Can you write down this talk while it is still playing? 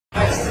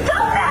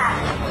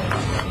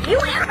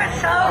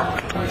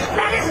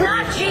That is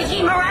not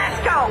Gigi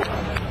Marasco.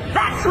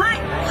 That's my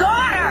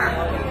daughter.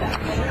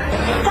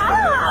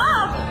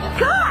 Oh,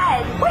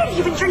 God. What, have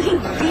you been drinking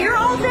beer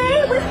all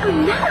day? What's the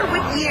matter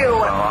with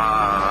you?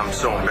 I'm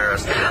so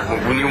embarrassed.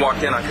 When you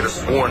walked in, I could have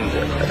sworn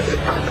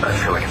I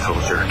feel like a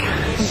total jerk.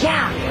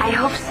 Yeah, I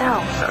hope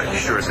so. You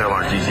sure as hell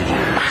aren't Gigi.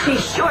 She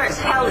sure as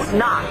hell is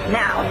not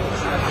now.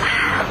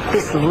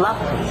 This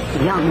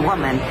lovely young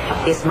woman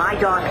is my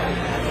daughter,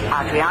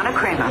 Adriana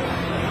Kramer.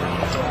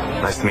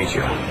 Nice to meet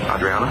you.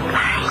 Adriana?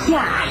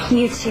 Yeah,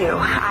 you too.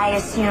 I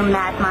assume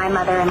that my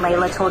mother and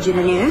Layla told you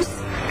the news?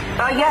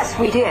 Yes,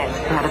 we did.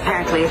 But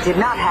apparently it did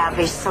not have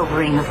a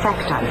sobering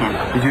effect on him.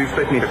 Did you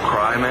expect me to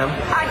cry, ma'am?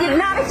 I did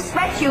not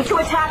expect you to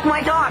attack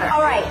my daughter.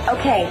 All right,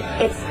 okay,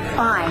 it's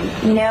fine.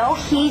 You know,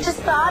 he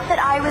just thought that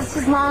I was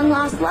his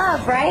long-lost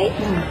love, right?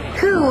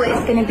 Who is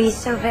going to be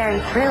so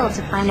very thrilled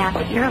to find out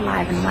that you're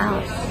alive and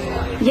well?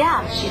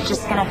 Yeah, she's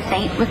just going to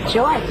faint with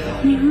joy.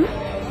 Mm-hmm.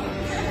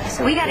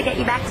 So we got to get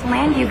you back to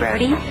Landview,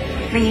 Brody.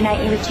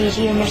 Reunite you with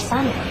Gigi and your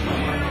son.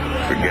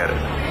 Forget it.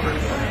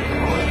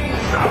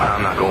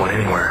 I'm not going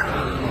anywhere.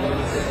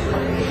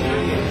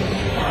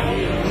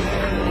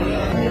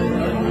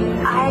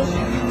 I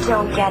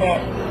don't get it.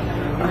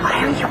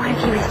 Why don't you want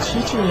to be with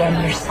Gigi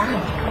and your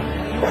son?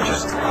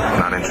 Just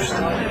not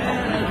interested.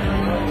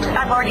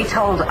 I've already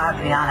told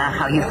Adriana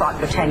how you thought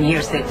for 10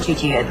 years that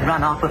Gigi had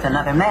run off with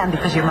another man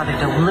because your mother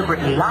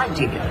deliberately lied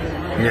to you.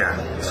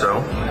 Yeah,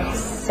 so?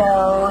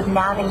 So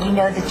now that you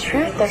know the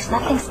truth, there's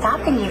nothing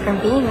stopping you from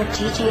being with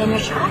Gigi and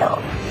your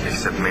child.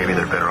 Except maybe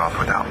they're better off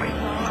without me.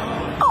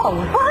 Oh,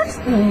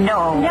 what?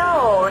 No.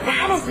 No,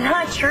 that is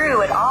not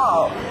true at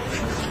all.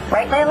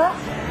 Right, Layla?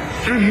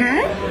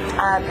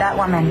 Mm-hmm. That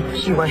woman,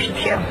 she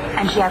worships you.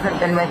 And she hasn't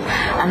been with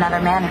another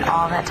man in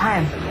all that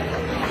time.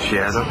 She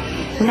hasn't?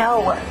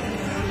 No.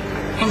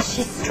 And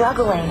she's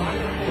struggling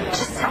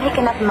just to make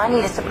enough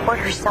money to support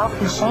herself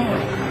and Shane.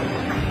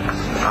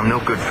 I'm no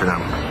good for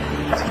them.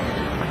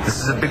 This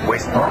is a big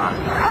waste of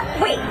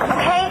time. Wait,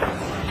 okay?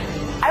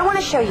 I want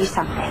to show you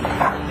something.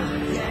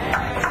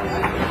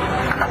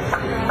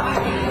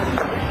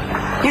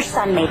 Your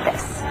son made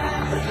this.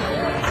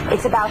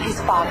 It's about his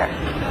father,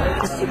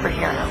 the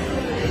superhero.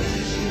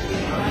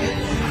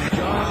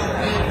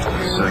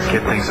 So the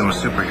kid thinks I'm a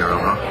superhero,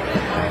 huh?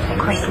 Of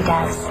course he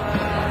does.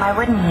 Why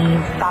wouldn't he?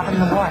 Fought in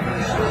the war.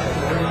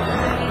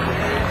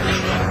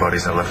 The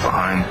buddies I left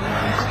behind.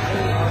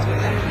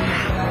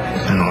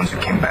 And the ones who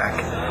came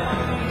back.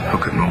 Who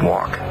couldn't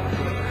walk,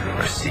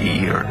 or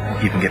see, or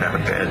even get out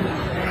of bed.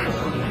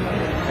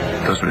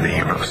 Those were the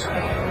heroes.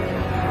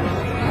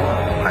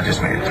 I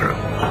just made it through.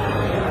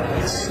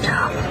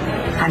 Stop.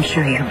 I'm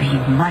sure you're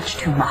being much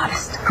too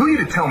modest. Who are you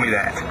to tell me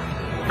that?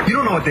 You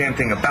don't know a damn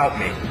thing about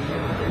me.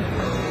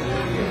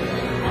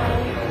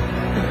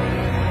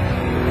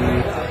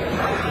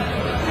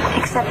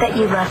 Except that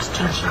you loved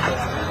Gigi,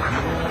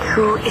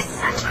 who is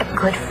such a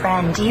good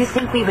friend. Do you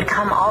think we would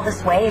come all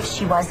this way if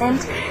she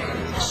wasn't?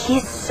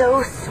 She's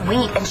so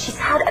sweet, and she's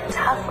had a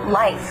tough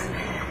life.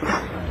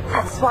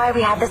 That's why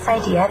we had this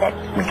idea that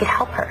we could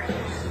help her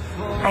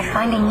by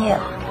finding you.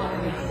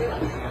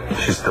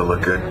 She still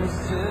look good.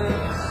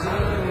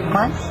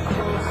 What?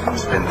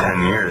 It's been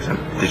 10 years. And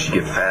did she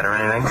get fat or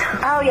anything?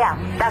 Oh, yeah,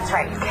 that's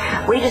right.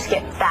 We just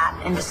get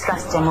fat and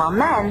disgusting, while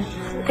men,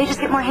 they just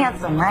get more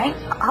handsome, right?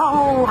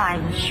 Oh,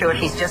 I'm sure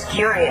she's just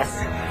curious.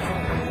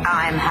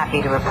 I'm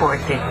happy to report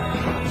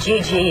that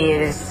Gigi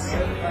is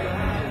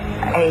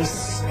a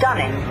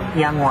stunning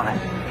young woman.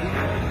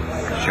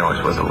 She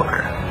always was a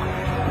looker.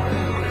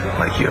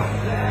 Like you.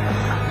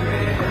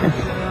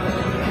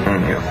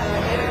 And you.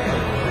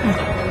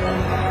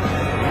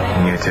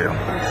 And you too.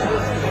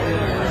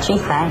 Gee,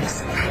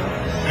 thanks.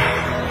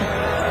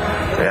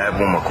 I have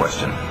one more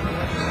question.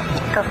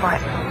 Go for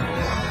it.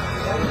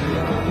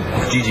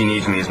 If Gigi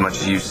needs me as much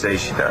as you say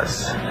she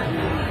does,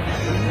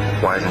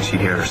 why isn't she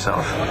here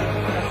herself?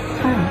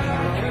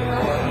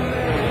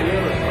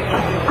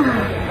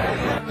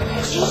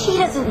 Gigi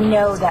doesn't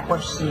know that we're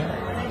here.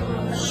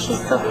 She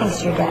still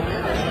thinks you're dead.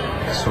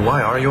 So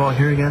why are you all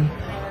here again?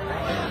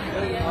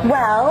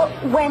 Well,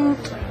 when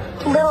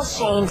little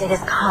Shane did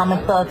his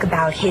comic book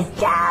about his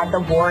dad,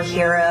 the war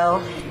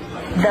hero,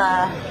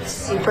 the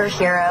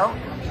superhero,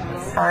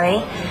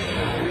 sorry.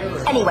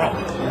 Anyway,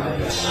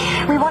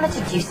 we wanted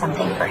to do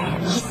something for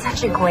him. He's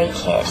such a great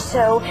kid.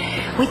 So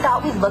we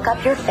thought we'd look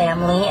up your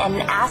family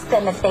and ask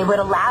them if they would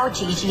allow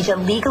Gigi to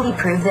legally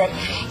prove that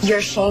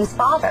you're Shane's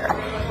father.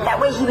 That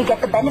way he would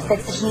get the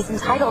benefits that he's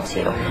entitled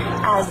to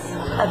as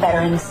a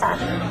veteran's son.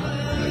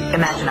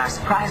 Imagine our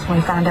surprise when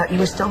we found out you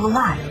were still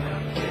alive.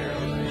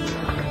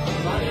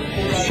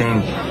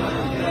 Shane,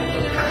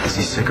 is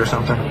he sick or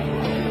something?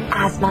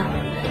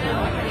 Asthma.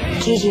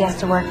 Gigi has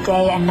to work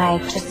day and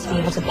night just to be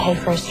able to pay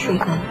for his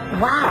treatment.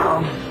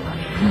 Wow.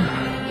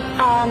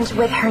 And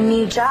with her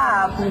new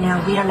job, we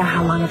don't know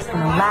how long it's going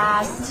to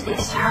last.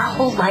 Her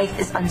whole life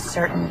is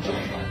uncertain.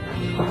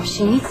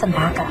 She needs some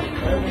backup.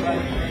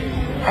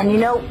 And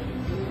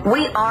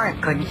we aren't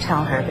going to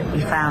tell her that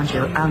we found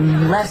you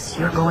unless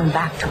you're going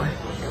back to her.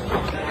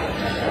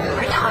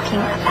 We're talking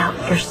about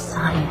your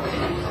son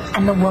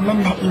and the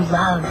woman that you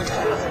loved.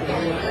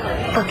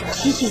 Look,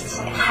 Gigi's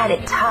had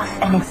it tough,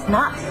 and it's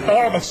not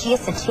fair that she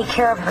has to take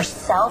care of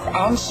herself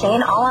and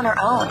Shane all on her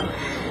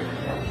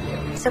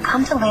own. So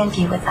come to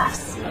Landview with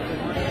us.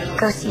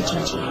 Go see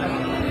Gigi.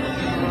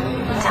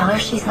 Tell her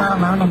she's not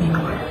alone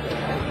anymore.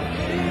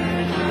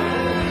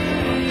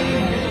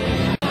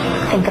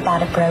 Think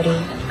about it, Brody.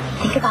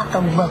 Think about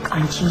the look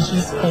on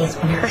Gigi's face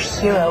when her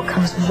hero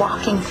comes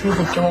walking through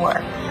the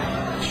door.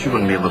 She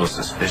wouldn't be a little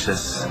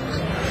suspicious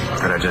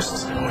that I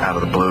just, out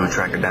of the blue,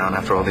 track her down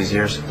after all these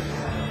years?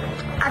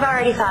 I've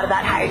already thought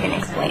about how you're going to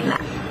explain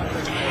that.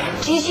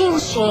 Gigi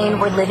and Shane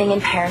were living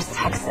in Paris,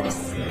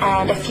 Texas,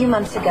 and a few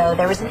months ago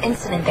there was an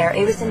incident there.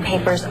 It was in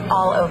papers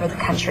all over the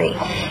country.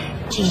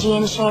 Gigi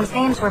and Shane's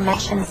names were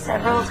mentioned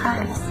several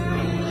times.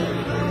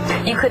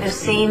 You could have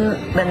seen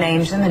the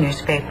names in the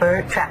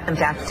newspaper, tracked them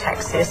down to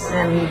Texas,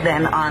 and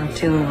then on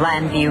to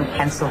Landview,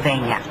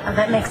 Pennsylvania. Oh,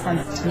 that makes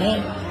sense to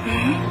me.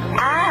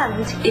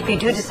 And if you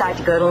do decide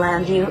to go to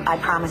Landview, I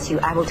promise you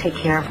I will take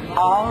care of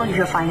all of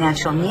your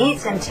financial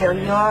needs until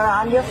you're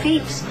on your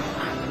feet.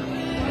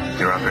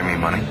 You're offering me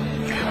money?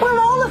 Well,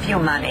 all of you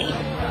money.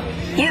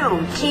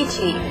 You,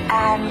 Gigi,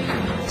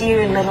 and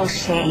dear little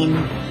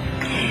Shane.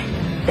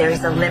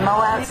 There's a limo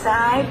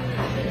outside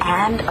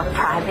and a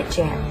private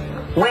jet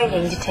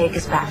waiting to take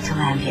us back to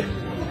Landview.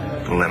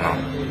 Limo.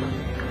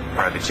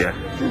 Private jet.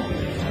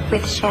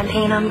 With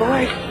champagne on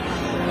board.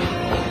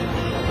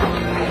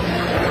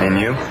 And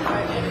you?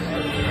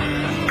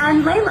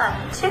 And Layla,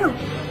 too.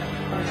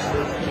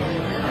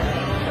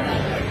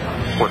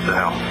 What the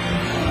hell?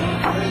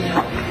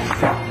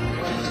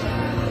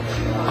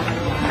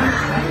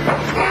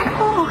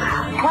 Oh,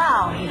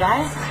 wow, you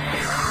guys.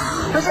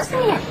 Was this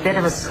me a bit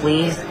of a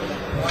squeeze?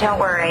 Don't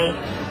worry.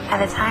 By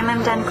the time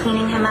I'm done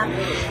cleaning him up,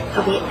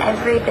 he'll be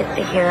every bit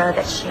the hero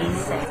that Shane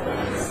says he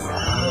is.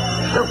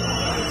 Oh,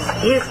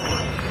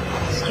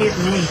 excuse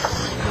me.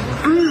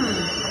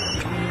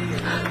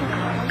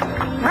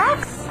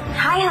 Rex!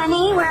 Hi,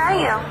 honey. Where are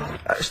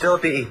you? Still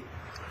at the...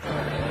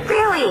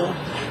 Really?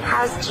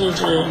 How's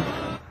Gigi?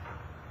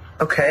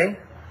 Okay.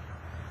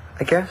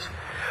 I guess.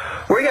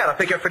 Where you at? I'll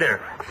pick you up for dinner.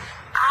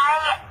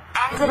 I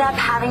ended up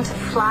having to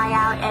fly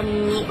out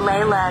and meet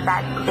Layla.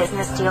 That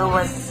business deal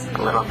was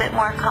a little bit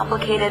more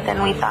complicated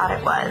than we thought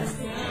it was.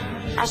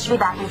 I should be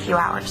back in a few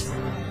hours.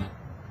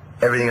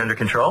 Everything under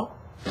control?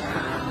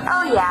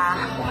 Oh, yeah.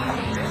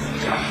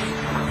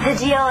 The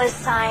deal is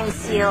signed,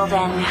 sealed,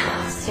 and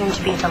soon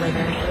to be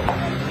delivered.